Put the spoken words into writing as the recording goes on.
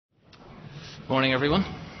Morning, everyone.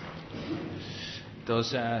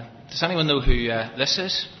 Does anyone know who this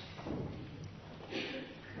is?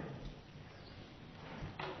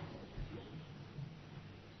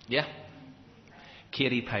 Yeah?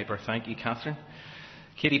 Katie Piper. Thank you, Catherine.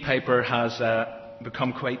 Katie Piper has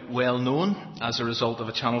become quite well known as a result of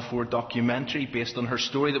a Channel 4 documentary based on her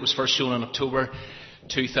story that was first shown in October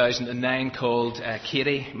 2009 called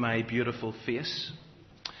Katie, My Beautiful Face.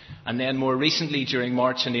 And then more recently, during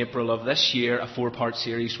March and April of this year, a 4-part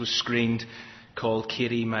series was screened called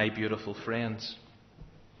Katie, My Beautiful Friends.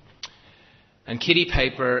 And Katie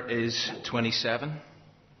Piper is 27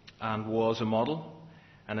 and was a model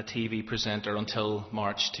and a TV presenter until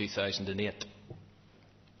March 2008,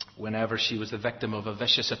 whenever she was the victim of a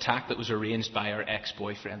vicious attack that was arranged by her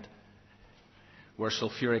ex-boyfriend, where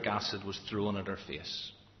sulfuric acid was thrown at her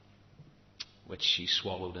face, which she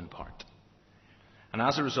swallowed in part. And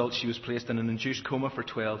as a result, she was placed in an induced coma for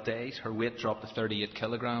 12 days. Her weight dropped to 38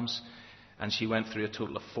 kilograms, and she went through a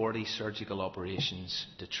total of 40 surgical operations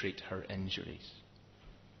to treat her injuries.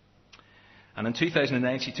 And in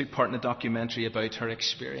 2009, she took part in a documentary about her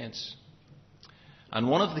experience. And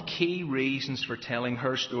one of the key reasons for telling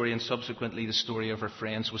her story and subsequently the story of her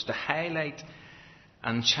friends was to highlight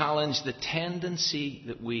and challenge the tendency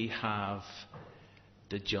that we have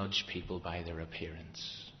to judge people by their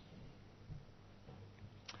appearance.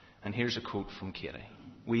 And here's a quote from Katie.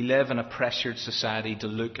 We live in a pressured society to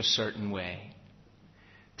look a certain way,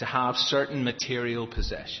 to have certain material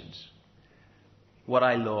possessions. What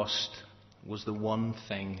I lost was the one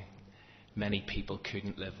thing many people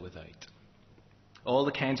couldn't live without. All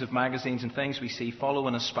the kinds of magazines and things we see, follow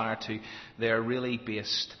and aspire to, they are really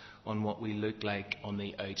based on what we look like on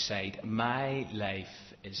the outside. My life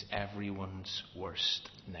is everyone's worst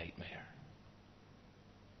nightmare.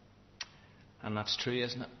 And that's true,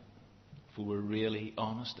 isn't it? If we were really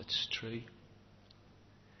honest, it's true.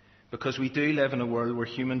 Because we do live in a world where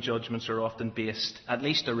human judgments are often based, at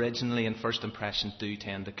least originally in first impressions, do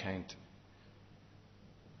tend to count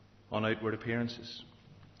on outward appearances.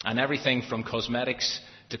 And everything from cosmetics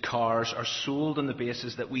to cars are sold on the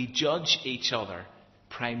basis that we judge each other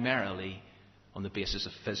primarily on the basis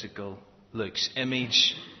of physical looks.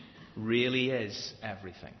 Image really is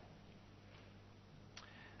everything.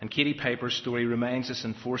 And Katie Piper's story reminds us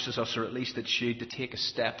and forces us, or at least it should, to take a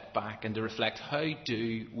step back and to reflect, how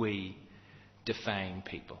do we define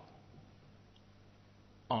people?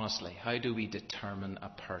 Honestly, how do we determine a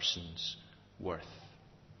person's worth?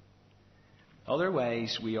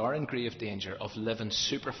 Otherwise, we are in grave danger of living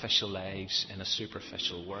superficial lives in a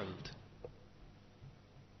superficial world.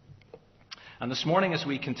 And this morning, as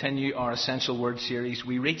we continue our Essential Word series,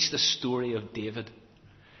 we reach the story of David.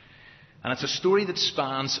 And it's a story that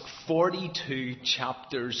spans 42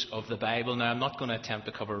 chapters of the Bible. Now, I'm not going to attempt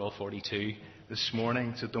to cover all 42 this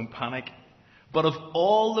morning, so don't panic. But of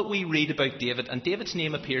all that we read about David, and David's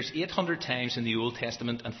name appears 800 times in the Old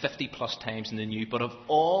Testament and 50 plus times in the New, but of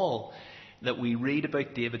all that we read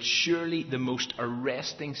about David, surely the most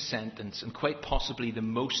arresting sentence, and quite possibly the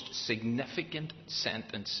most significant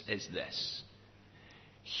sentence, is this: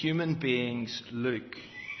 human beings look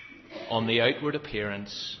on the outward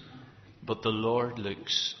appearance, but the Lord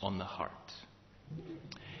looks on the heart.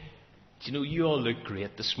 Do you know, you all look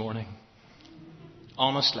great this morning.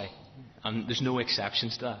 Honestly. And there's no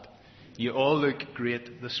exceptions to that. You all look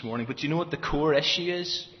great this morning. But do you know what the core issue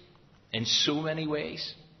is? In so many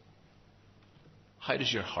ways. How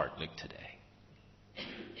does your heart look today?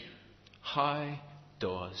 How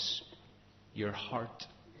does your heart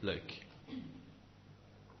look?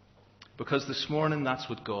 Because this morning, that's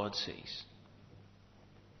what God sees.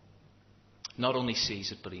 Not only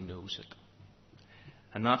sees it, but He knows it.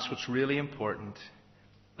 And that's what's really important.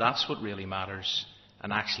 That's what really matters.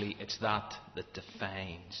 And actually, it's that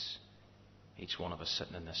defines each one of us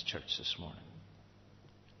sitting in this church this morning.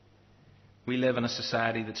 We live in a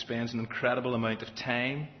society that spends an incredible amount of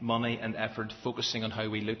time, money and effort focusing on how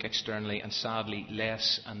we look externally, and sadly,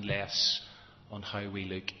 less and less on how we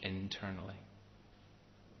look internally.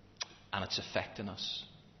 And it's affecting us.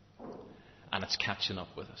 And it's catching up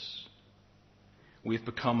with us. We've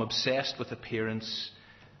become obsessed with appearance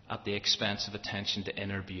at the expense of attention to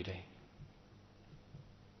inner beauty.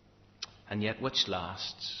 And yet, which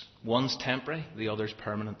lasts? One's temporary, the other's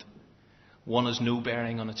permanent. One has no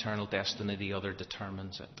bearing on eternal destiny, the other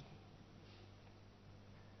determines it.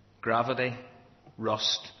 Gravity,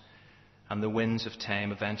 rust, and the winds of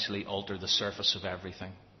time eventually alter the surface of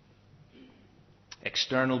everything.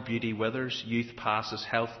 External beauty withers, youth passes,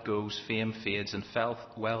 health goes, fame fades, and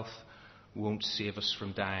wealth won't save us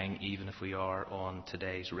from dying, even if we are on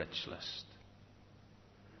today's rich list.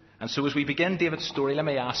 And so as we begin David's story, let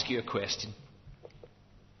me ask you a question.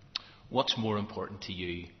 What's more important to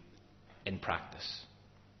you in practice?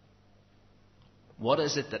 What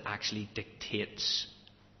is it that actually dictates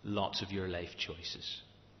lots of your life choices?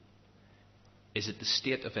 Is it the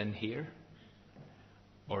state of in here?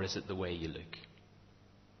 Or is it the way you look?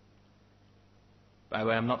 By the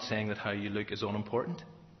way, I'm not saying that how you look is unimportant.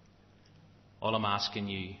 All I'm asking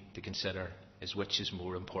you to consider is which is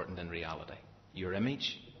more important in reality. Your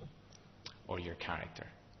image or your character.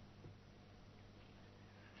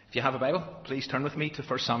 If you have a Bible, please turn with me to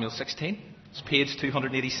 1 Samuel 16. It's page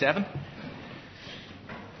 287.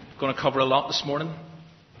 I'm going to cover a lot this morning.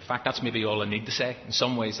 In fact, that's maybe all I need to say. In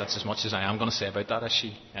some ways, that's as much as I am going to say about that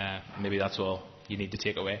issue. Maybe that's all you need to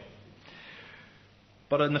take away.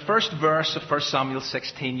 But in the first verse of 1 Samuel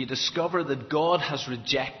 16, you discover that God has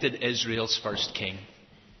rejected Israel's first king.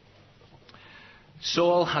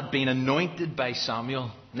 Saul had been anointed by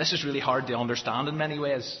Samuel. And this is really hard to understand in many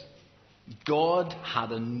ways. God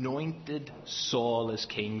had anointed Saul as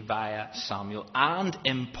king via Samuel and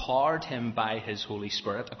empowered him by his Holy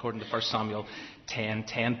Spirit, according to 1 Samuel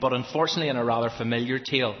 10:10. But unfortunately, in a rather familiar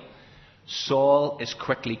tale, Saul is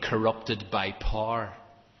quickly corrupted by power.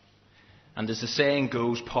 And as the saying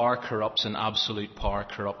goes, power corrupts and absolute power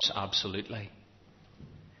corrupts absolutely.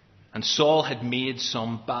 And Saul had made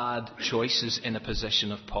some bad choices in a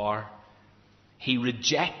position of power. He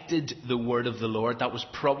rejected the word of the Lord. That was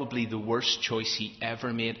probably the worst choice he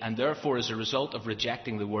ever made. And therefore, as a result of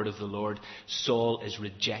rejecting the word of the Lord, Saul is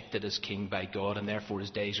rejected as king by God, and therefore his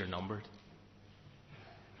days are numbered.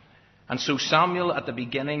 And so Samuel, at the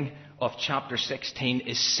beginning of chapter 16,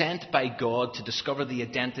 is sent by God to discover the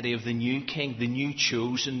identity of the new king, the new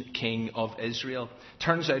chosen king of Israel.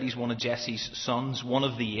 Turns out he's one of Jesse's sons, one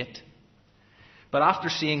of the 8. But after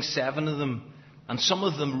seeing 7 of them, and some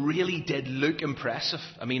of them really did look impressive.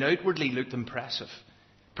 I mean, outwardly looked impressive.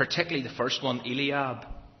 Particularly the first one, Eliab.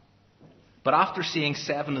 But after seeing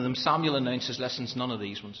 7 of them, Samuel announces, listen, it's none of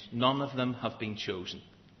these ones. None of them have been chosen.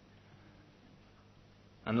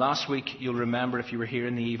 And last week, you'll remember if you were here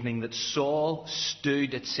in the evening, that Saul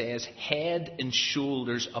stood, it says, head and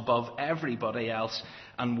shoulders above everybody else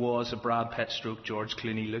and was a Brad Pitt stroke George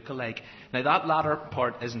Clooney lookalike. Now that latter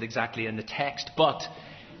part isn't exactly in the text, but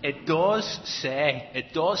it does say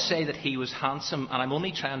that he was handsome, and I'm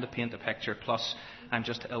only trying to paint a picture, plus I'm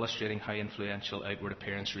just illustrating how influential outward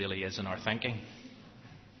appearance really is in our thinking.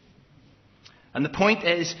 And the point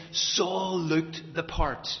is, Saul looked the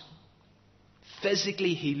part.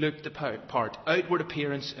 Physically, he looked the part. Outward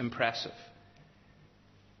appearance, impressive.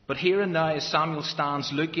 But here and now, as Samuel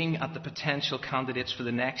stands looking at the potential candidates for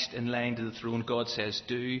the next in line to the throne, God says,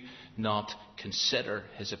 do not consider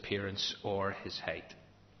his appearance or his height.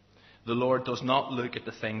 The Lord does not look at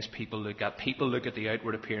the things people look at. People look at the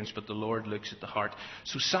outward appearance, but the Lord looks at the heart.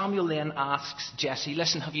 So Samuel then asks Jesse,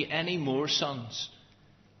 listen, have you any more sons?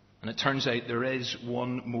 And it turns out there is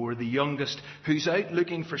one more, the youngest, who's out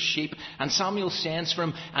looking for sheep. And Samuel sends for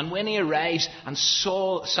him. And when he arrives and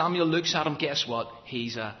Samuel looks at him, guess what?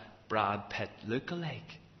 He's a Brad Pitt lookalike.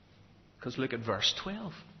 Because look at verse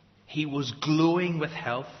 12. He was glowing with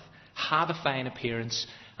health, had a fine appearance,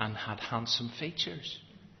 and had handsome features.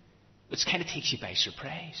 Which kind of takes you by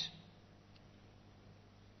surprise.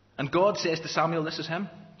 And God says to Samuel, this is him.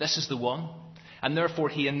 This is the one. And therefore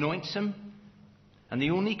he anoints him. And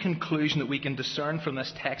the only conclusion that we can discern from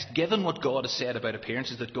this text, given what God has said about appearance,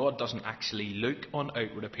 is that God doesn't actually look on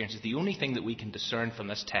outward appearances. The only thing that we can discern from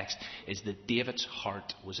this text is that David's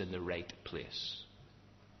heart was in the right place.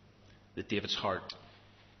 That David's heart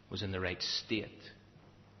was in the right state.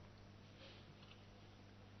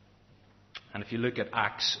 And if you look at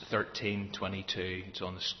Acts 13:22, it's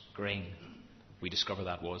on the screen, we discover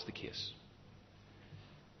that was the case.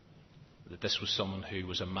 That this was someone who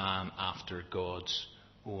was a man after God's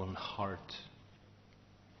own heart.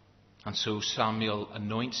 And so Samuel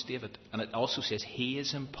anoints David. And it also says he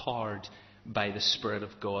is empowered by the Spirit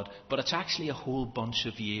of God. But it's actually a whole bunch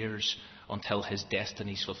of years until his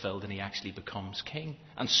destiny is fulfilled and he actually becomes king.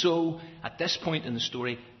 And so, at this point in the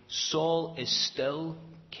story, Saul is still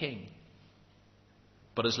king.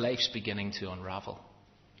 But his life's beginning to unravel.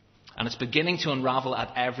 And it's beginning to unravel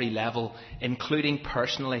at every level, including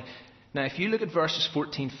personally. Now, if you look at verses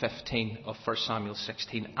 14-15 of 1 Samuel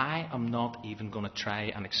 16, I am not even going to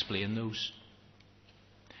try and explain those.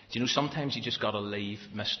 Do you know, sometimes you just got to leave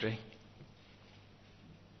mystery.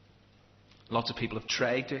 Lots of people have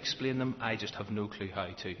tried to explain them. I just have no clue how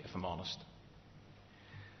to, if I'm honest.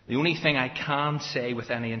 The only thing I can say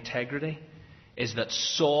with any integrity is that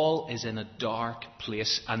Saul is in a dark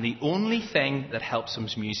place, and the only thing that helps him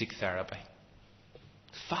is music therapy.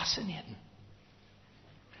 Fascinating.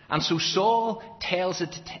 And so Saul tells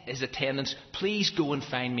his attendants, please go and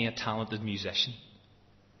find me a talented musician.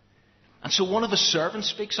 And so one of his servants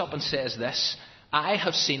speaks up and says this, I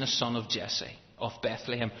have seen a son of Jesse of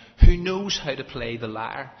Bethlehem who knows how to play the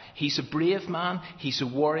lyre. He's a brave man, he's a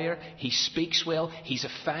warrior, he speaks well, he's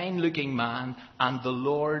a fine-looking man, and the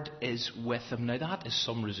Lord is with him. Now that is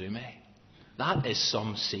some resume. That is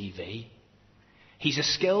some CV. He's a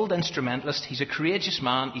skilled instrumentalist, he's a courageous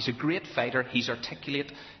man, he's a great fighter, he's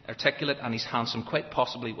articulate, and he's handsome, quite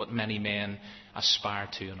possibly what many men aspire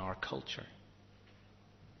to in our culture.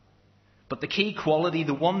 But the key quality,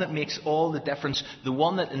 the one that makes all the difference, the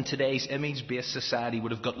one that in today's image-based society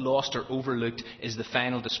would have got lost or overlooked, is the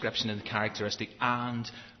final description and the characteristic, and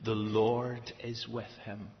the Lord is with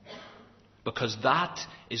him. Because that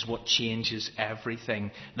is what changes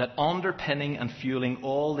everything. That underpinning and fueling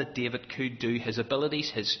all that David could do, his abilities,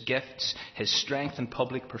 his gifts, his strength and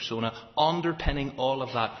public persona, underpinning all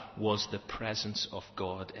of that was the presence of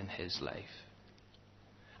God in his life.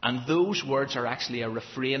 And those words are actually a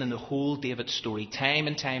refrain in the whole David story. Time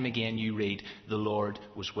and time again you read, the Lord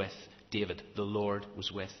was with David. The Lord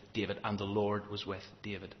was with David. And the Lord was with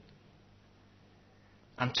David.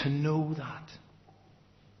 And to know that.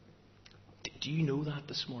 Do you know that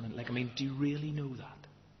this morning? Do you really know that?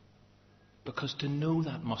 Because to know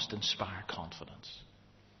that must inspire confidence.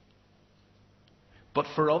 But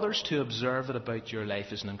for others to observe it about your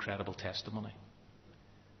life is an incredible testimony.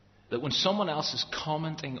 That when someone else is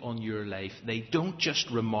commenting on your life, they don't just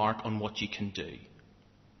remark on what you can do.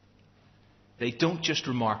 They don't just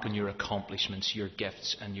remark on your accomplishments, your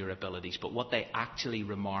gifts and your abilities, but what they actually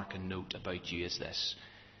remark and note about you is this: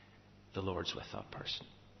 the Lord's with that person.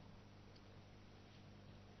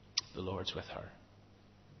 The Lord's with her.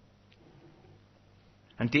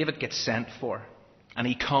 And David gets sent for. And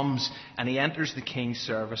he comes and he enters the king's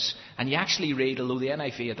service. And you actually read, although the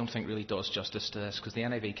NIV I don't think really does justice to this, because the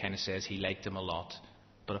NIV kind of says he liked him a lot.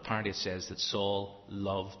 But apparently it says that Saul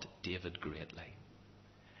loved David greatly.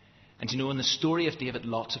 And you know, in the story of David,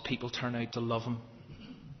 lots of people turn out to love him.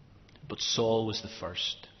 But Saul was the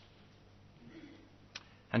first.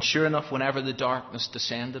 And sure enough, whenever the darkness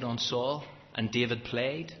descended on Saul and David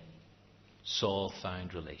played, Saul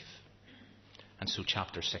found relief. And so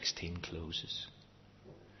chapter 16 closes.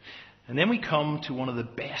 And then we come to one of the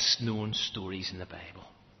best known stories in the Bible.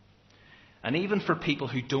 And even for people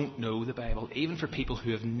who don't know the Bible, even for people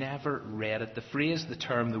who have never read it, the phrase, the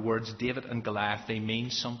term, the words David and Goliath, they mean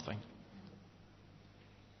something.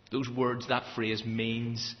 Those words, that phrase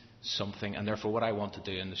means something. And therefore what I want to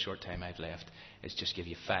do in the short time I've left is just give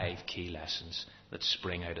you 5 key lessons that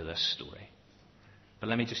spring out of this story. But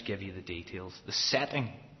let me just give you the details. The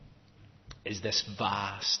setting is this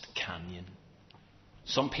vast canyon.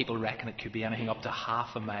 Some people reckon it could be anything up to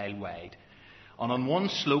half a mile wide. And on one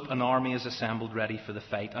slope an army is assembled ready for the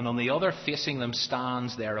fight, and on the other facing them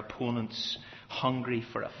stands their opponents hungry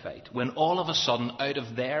for a fight. When all of a sudden out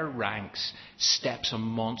of their ranks steps a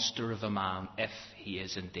monster of a man, if he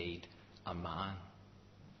is indeed a man.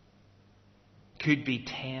 Could be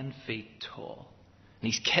 10 feet tall.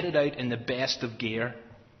 And he's kitted out in the best of gear.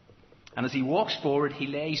 And as he walks forward, he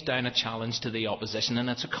lays down a challenge to the opposition. And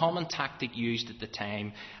it's a common tactic used at the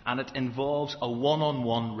time. And it involves a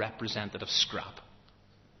one-on-one representative scrap.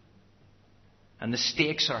 And the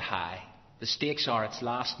stakes are high. The stakes are it's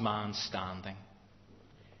last man standing.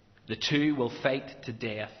 The two will fight to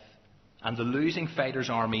death. And the losing fighter's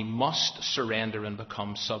army must surrender and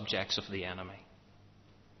become subjects of the enemy.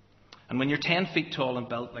 And when you're 10 feet tall and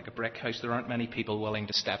built like a brick house, there aren't many people willing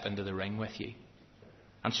to step into the ring with you.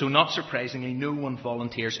 And so, not surprisingly, no one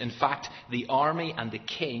volunteers. In fact, the army and the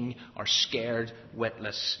king are scared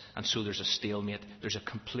witless. And so there's a stalemate. There's a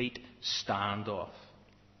complete standoff.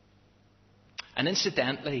 And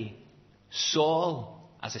incidentally,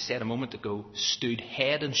 Saul, as I said a moment ago, stood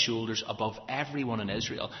head and shoulders above everyone in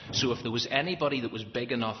Israel. So if there was anybody that was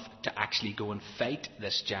big enough to actually go and fight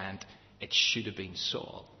this giant, it should have been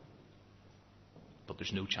Saul. But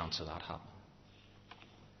there's no chance of that happening.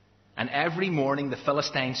 And every morning the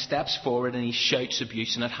Philistine steps forward and he shouts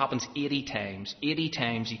abuse. And it happens 80 times. 80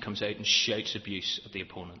 times he comes out and shouts abuse at the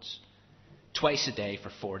opponents. Twice a day for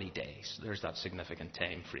 40 days. There's that significant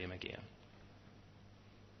time frame again.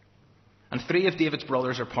 And 3 of David's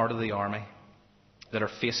brothers are part of the army that are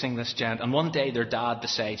facing this giant. And one day their dad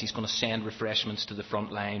decides he's going to send refreshments to the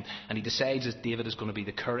front line. And he decides that David is going to be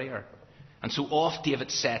the courier. And so off David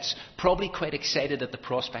sets, probably quite excited at the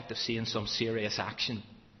prospect of seeing some serious action.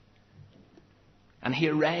 And he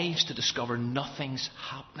arrives to discover nothing's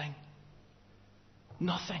happening.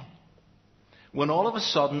 Nothing. when all of a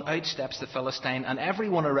sudden out steps the Philistine and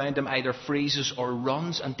everyone around him either freezes or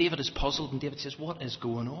runs, and David is puzzled, and David says, what is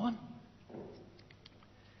going on?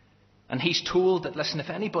 And he's told that, listen, if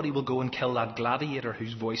anybody will go and kill that gladiator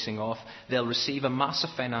who's voicing off, they'll receive a massive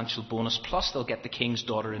financial bonus, plus they'll get the king's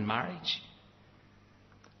daughter in marriage.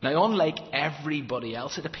 Now, unlike everybody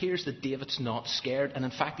else, it appears that David's not scared. And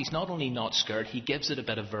in fact, he's not only not scared, he gives it a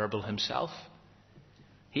bit of verbal himself.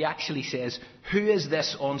 He actually says, who is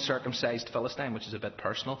this uncircumcised Philistine, which is a bit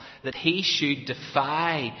personal, that he should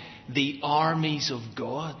defy the armies of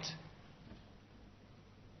God?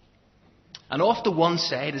 And off to one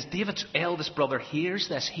side, as David's eldest brother hears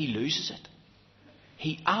this, he loses it.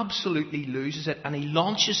 He absolutely loses it, and he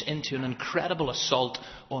launches into an incredible assault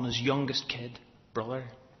on his youngest kid, brother.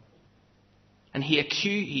 And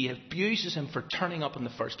he abuses him for turning up in the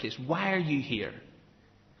first place. Why are you here?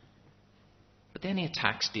 But then he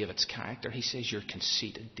attacks David's character. He says, you're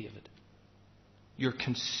conceited, David. You're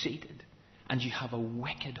conceited, and you have a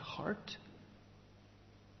wicked heart.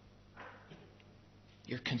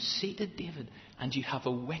 You're conceited, David, and you have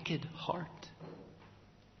a wicked heart.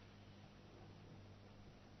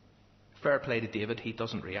 Fair play to David, he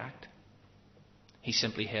doesn't react. He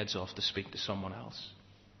simply heads off to speak to someone else.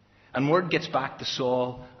 And word gets back to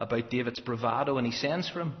Saul about David's bravado, and he sends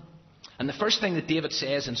for him. And the first thing that David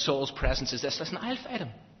says in Saul's presence is this: listen, I'll fight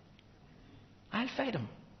him. I'll fight him.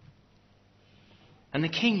 And the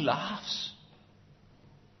king laughs.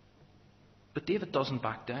 But David doesn't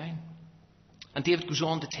back down. And David goes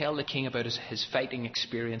on to tell the king about his fighting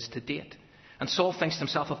experience to date. And Saul thinks to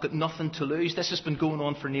himself, I've got nothing to lose. This has been going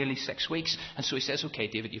on for nearly 6 weeks. And so he says, okay,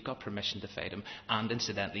 David, you've got permission to fight him. And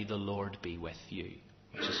incidentally, the Lord be with you.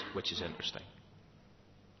 Which is interesting.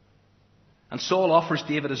 And Saul offers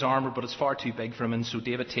David his armour, but it's far too big for him, and so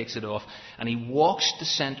David takes it off, and he walks to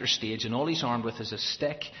centre stage, and all he's armed with is a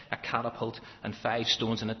stick, a catapult, and 5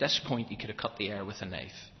 stones, and at this point he could have cut the air with a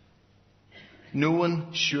knife. No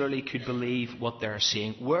one surely could believe what they're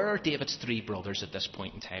seeing. Where are David's 3 brothers at this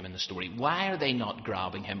point in time in the story? Why are they not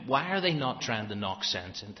grabbing him? Why are they not trying to knock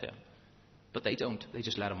sense into him? But they don't. They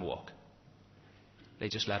just let him walk. They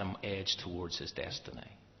just let him edge towards his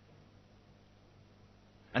destiny.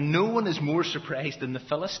 And no one is more surprised than the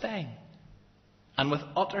Philistine. And with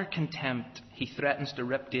utter contempt, he threatens to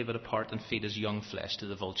rip David apart and feed his young flesh to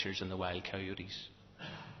the vultures and the wild coyotes.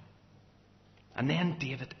 And then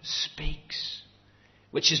David speaks,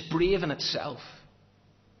 which is brave in itself.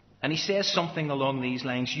 And he says something along these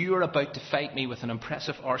lines: you are about to fight me with an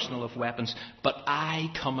impressive arsenal of weapons, but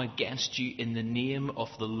I come against you in the name of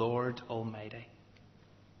the Lord Almighty.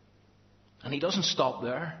 And he doesn't stop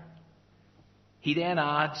there. He then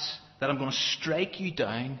adds that I'm going to strike you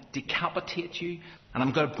down, decapitate you, and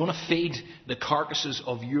I'm going to feed the carcasses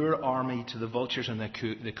of your army to the vultures and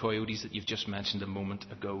the coyotes that you've just mentioned a moment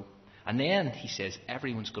ago. And then he says,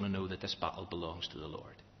 everyone's going to know that this battle belongs to the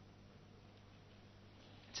Lord.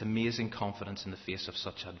 It's amazing confidence in the face of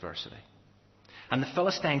such adversity. And the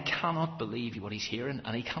Philistine cannot believe what he's hearing,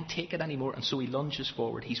 and he can't take it anymore, and so he lunges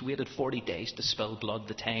forward. He's waited 40 days to spill blood.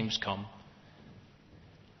 The time's come.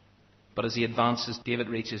 But as he advances, David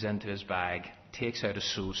reaches into his bag, takes out a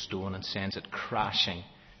stone and sends it crashing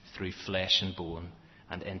through flesh and bone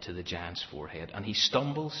and into the giant's forehead. And he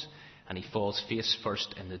stumbles and he falls face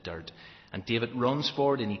first in the dirt. And David runs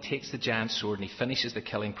forward and he takes the giant's sword and he finishes the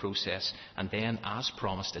killing process. And then, as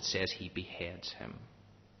promised, it says he beheads him.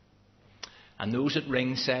 And those at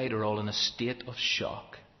ringside are all in a state of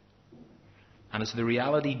shock. And as the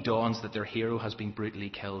reality dawns that their hero has been brutally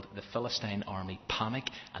killed, the Philistine army panic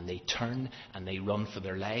and they turn and they run for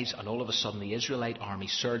their lives. And all of a sudden the Israelite army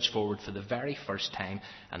surge forward for the very first time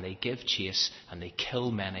and they give chase and they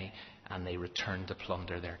kill many and they return to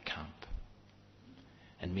plunder their camp.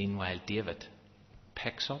 And meanwhile David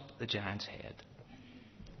picks up the giant's head,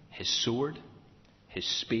 his sword, his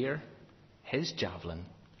spear, his javelin,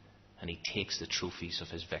 and he takes the trophies of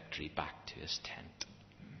his victory back to his tent.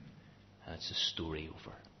 And it's a story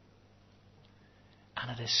over.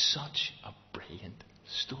 And it is such a brilliant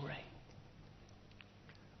story.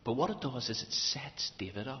 But what it does is it sets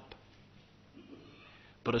David up.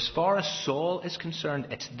 But as far as Saul is concerned,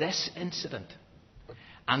 it's this incident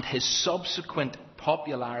and his subsequent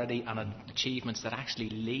popularity and achievements that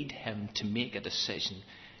actually lead him to make a decision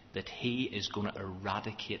that he is going to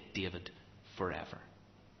eradicate David forever.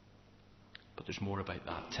 But there's more about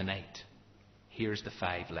that tonight. Here's the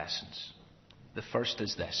 5 lessons. The first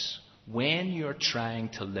is this: when you're trying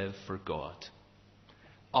to live for God,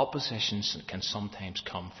 opposition can sometimes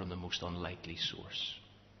come from the most unlikely source.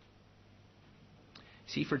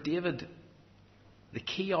 See, for David, The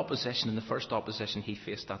key opposition and the first opposition he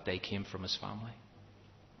faced that day came from his family.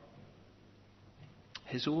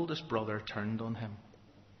 His oldest brother turned on him.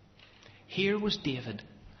 Here was David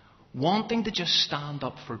wanting to just stand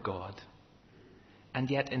up for God, and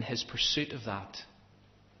yet in his pursuit of that,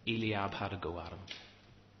 Eliab had a go at him.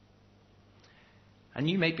 And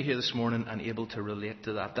you might be here this morning and able to relate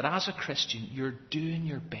to that as a Christian, you're doing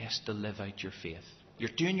your best to live out your faith. You're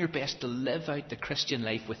doing your best to live out the Christian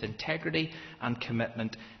life with integrity and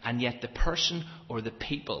commitment, and yet the person or the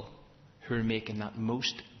people who are making that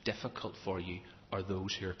most difficult for you are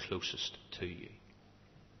those who are closest to you.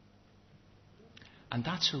 And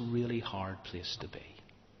that's a really hard place to be.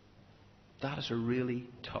 That is a really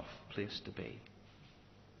tough place to be.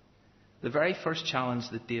 The very first challenge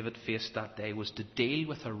that David faced that day was to deal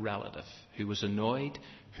with a relative who was annoyed,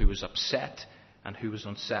 who was upset, and who was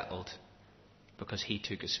unsettled because he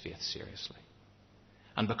took his faith seriously.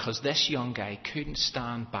 And because this young guy couldn't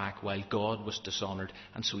stand back while God was dishonoured,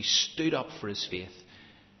 and so he stood up for his faith,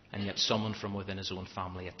 and yet someone from within his own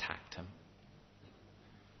family attacked him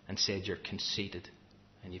and said, "You're conceited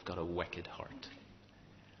and you've got a wicked heart."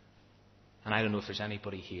 And I don't know if there's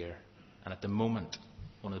anybody here, and at the moment,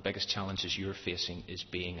 one of the biggest challenges you're facing is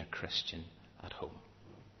being a Christian at home.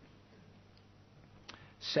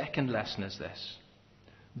 Second lesson is this: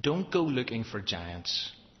 don't go looking for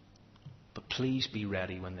giants, but please be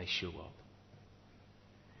ready when they show up.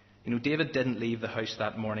 You know, David didn't leave the house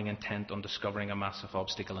that morning intent on discovering a massive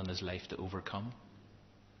obstacle in his life to overcome.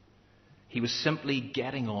 He was simply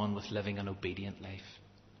getting on with living an obedient life.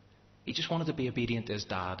 He just wanted to be obedient to his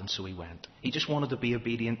dad, and so he went. He just wanted to be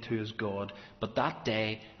obedient to his God. But that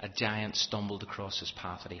day, a giant stumbled across his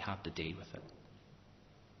path and he had to deal with it.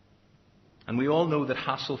 And we all know that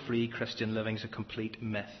hassle-free Christian living is a complete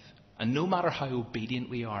myth. And no matter how obedient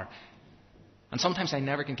we are, and sometimes I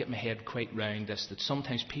never can get my head quite round this, that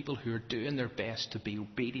sometimes people who are doing their best to be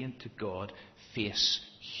obedient to God face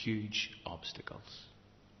huge obstacles.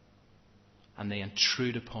 And they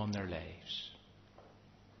intrude upon their lives.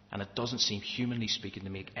 And it doesn't seem, humanly speaking, to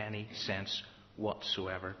make any sense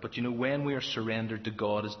whatsoever. But you know, when we are surrendered to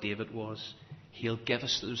God as David was, He'll give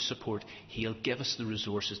us the support. He'll give us the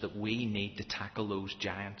resources that we need to tackle those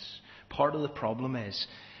giants. Part of the problem is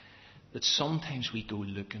that sometimes we go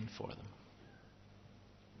looking for them.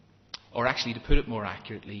 Or actually, to put it more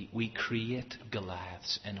accurately, we create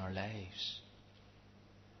Goliaths in our lives.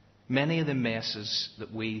 Many of the messes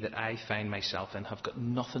that I find myself in have got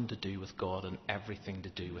nothing to do with God and everything to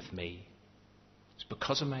do with me. It's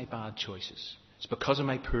because of my bad choices. It's because of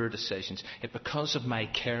my poor decisions. It's because of my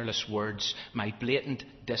careless words, my blatant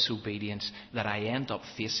disobedience, that I end up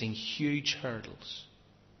facing huge hurdles.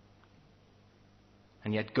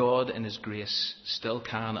 And yet God in His grace still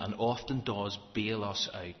can and often does bail us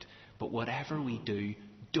out. But whatever we do,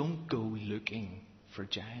 don't go looking for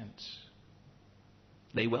giants.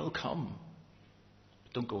 They will come.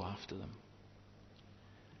 Don't go after them.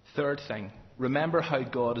 Third thing, remember how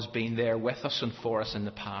God has been there with us and for us in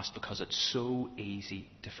the past, because it's so easy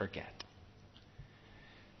to forget.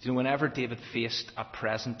 You know, whenever David faced a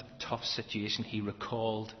present tough situation, he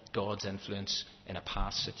recalled God's influence in a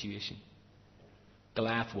past situation.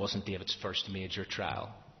 Goliath wasn't David's first major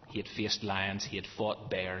trial. He had faced lions, he had fought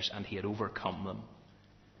bears, and he had overcome them.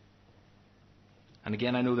 And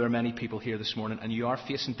again, I know there are many people here this morning, and you are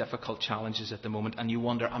facing difficult challenges at the moment, and you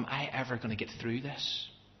wonder, am I ever going to get through this?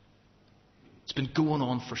 It's been going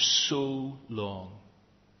on for so long.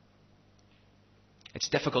 It's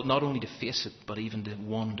difficult not only to face it, but even to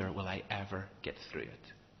wonder, will I ever get through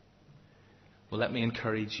it? Well, let me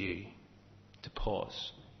encourage you to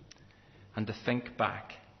pause and to think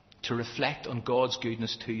back, to reflect on God's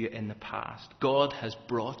goodness to you in the past. God has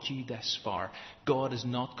brought you this far. God is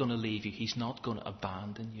not going to leave you. He's not going to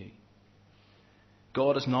abandon you.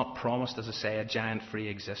 God has not promised, as I say, a giant-free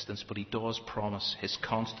existence, but He does promise His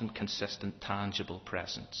constant, consistent, tangible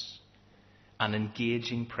presence. An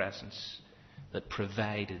engaging presence that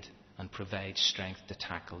provided and provides strength to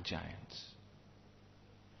tackle giants.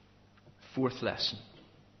 Fourth lesson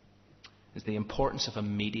is the importance of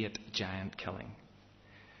immediate giant killing.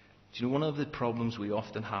 Do you know, one of the problems we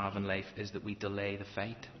often have in life is that we delay the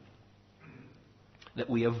fight. That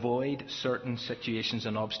we avoid certain situations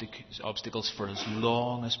and obstacles for as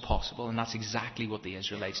long as possible. And that's exactly what the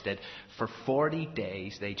Israelites did. For 40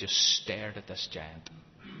 days they just stared at this giant.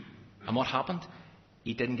 And what happened?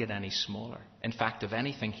 He didn't get any smaller. In fact, if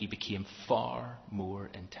anything, he became far more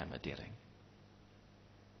intimidating.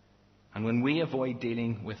 And when we avoid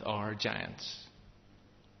dealing with our giants,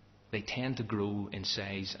 they tend to grow in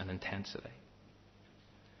size and intensity.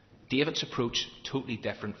 David's approach totally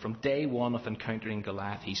different. From day one of encountering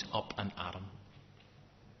Goliath, he's up and at him.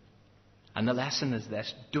 And the lesson is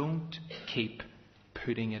this: don't keep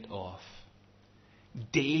putting it off.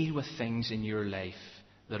 Deal with things in your life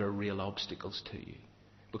that are real obstacles to you.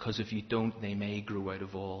 Because if you don't, they may grow out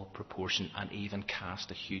of all proportion and even cast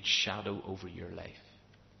a huge shadow over your life.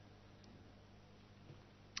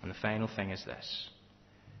 And the final thing is this: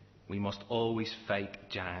 we must always fight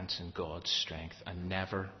giants in God's strength and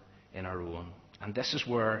never in our own. And this is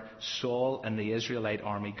where Saul and the Israelite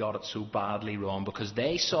army got it so badly wrong, because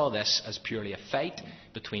they saw this as purely a fight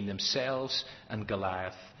between themselves and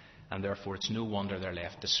Goliath, and therefore it's no wonder they're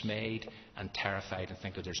left dismayed and terrified and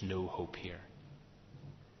think that there's no hope here.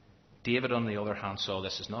 David, on the other hand, saw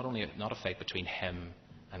this as not a fight between him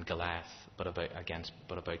and Goliath, but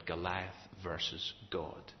about Goliath versus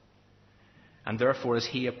God. And therefore, as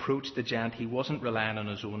he approached the giant, he wasn't relying on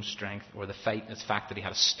his own strength or the fact that he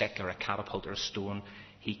had a stick or a catapult or a stone.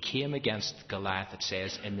 He came against Goliath, it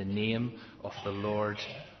says, in the name of the Lord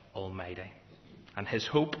Almighty. And his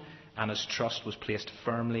hope and his trust was placed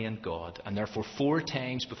firmly in God. And therefore, 4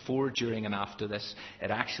 times before, during and after this,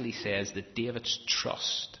 it actually says that David's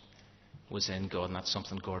trust was in God. And that's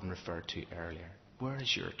something Gordon referred to earlier. Where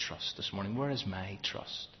is your trust this morning? Where is my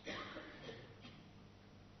trust?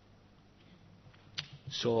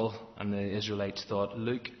 Saul and the Israelites thought,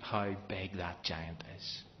 look how big that giant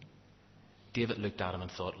is. David looked at him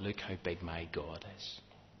and thought, look how big my God is.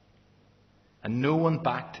 And no one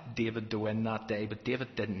backed David to win that day, but David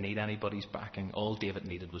didn't need anybody's backing. All David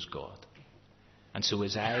needed was God. And so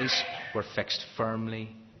his eyes were fixed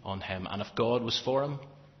firmly on him. And if God was for him,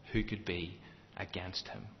 who could be against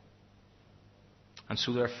him? And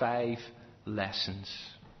so there are 5 lessons.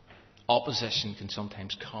 Opposition can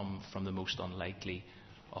sometimes come from the most unlikely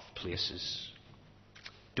of places.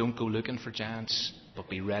 Don't go looking for giants, but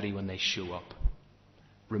be ready when they show up.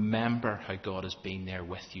 Remember how God has been there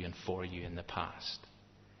with you and for you in the past.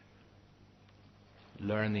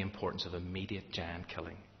 Learn the importance of immediate giant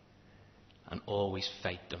killing, and always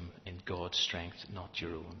fight them in God's strength, not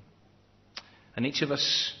your own. And each of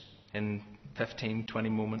us, in 15, 20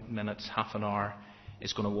 minutes, half an hour,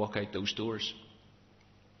 is going to walk out those doors.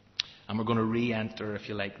 And we're going to re-enter, if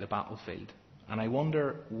you like, the battlefield. And I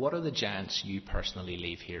wonder, what are the giants you personally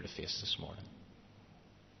leave here to face this morning?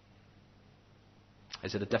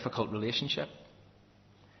 Is it a difficult relationship?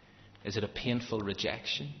 Is it a painful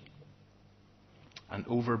rejection? An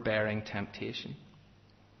overbearing temptation?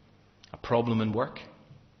 A problem in work?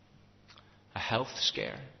 A health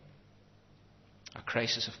scare? A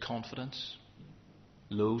crisis of confidence?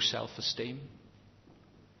 Low self-esteem?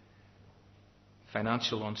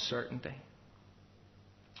 Financial uncertainty?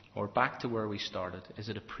 Or back to where we started, is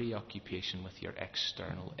it a preoccupation with your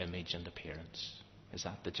external image and appearance? Is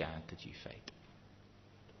that the giant that you fight?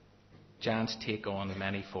 Giants take on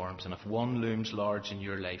many forms, and if one looms large in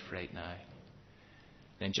your life right now,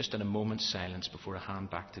 then just in a moment's silence before I hand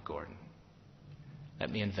back to Gordon,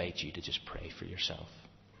 let me invite you to just pray for yourself.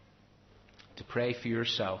 To pray for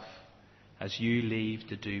yourself as you leave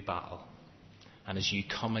to do battle, and as you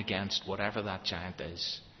come against whatever that giant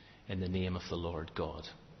is, in the name of the Lord God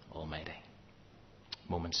Almighty.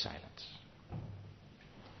 Moment's silence.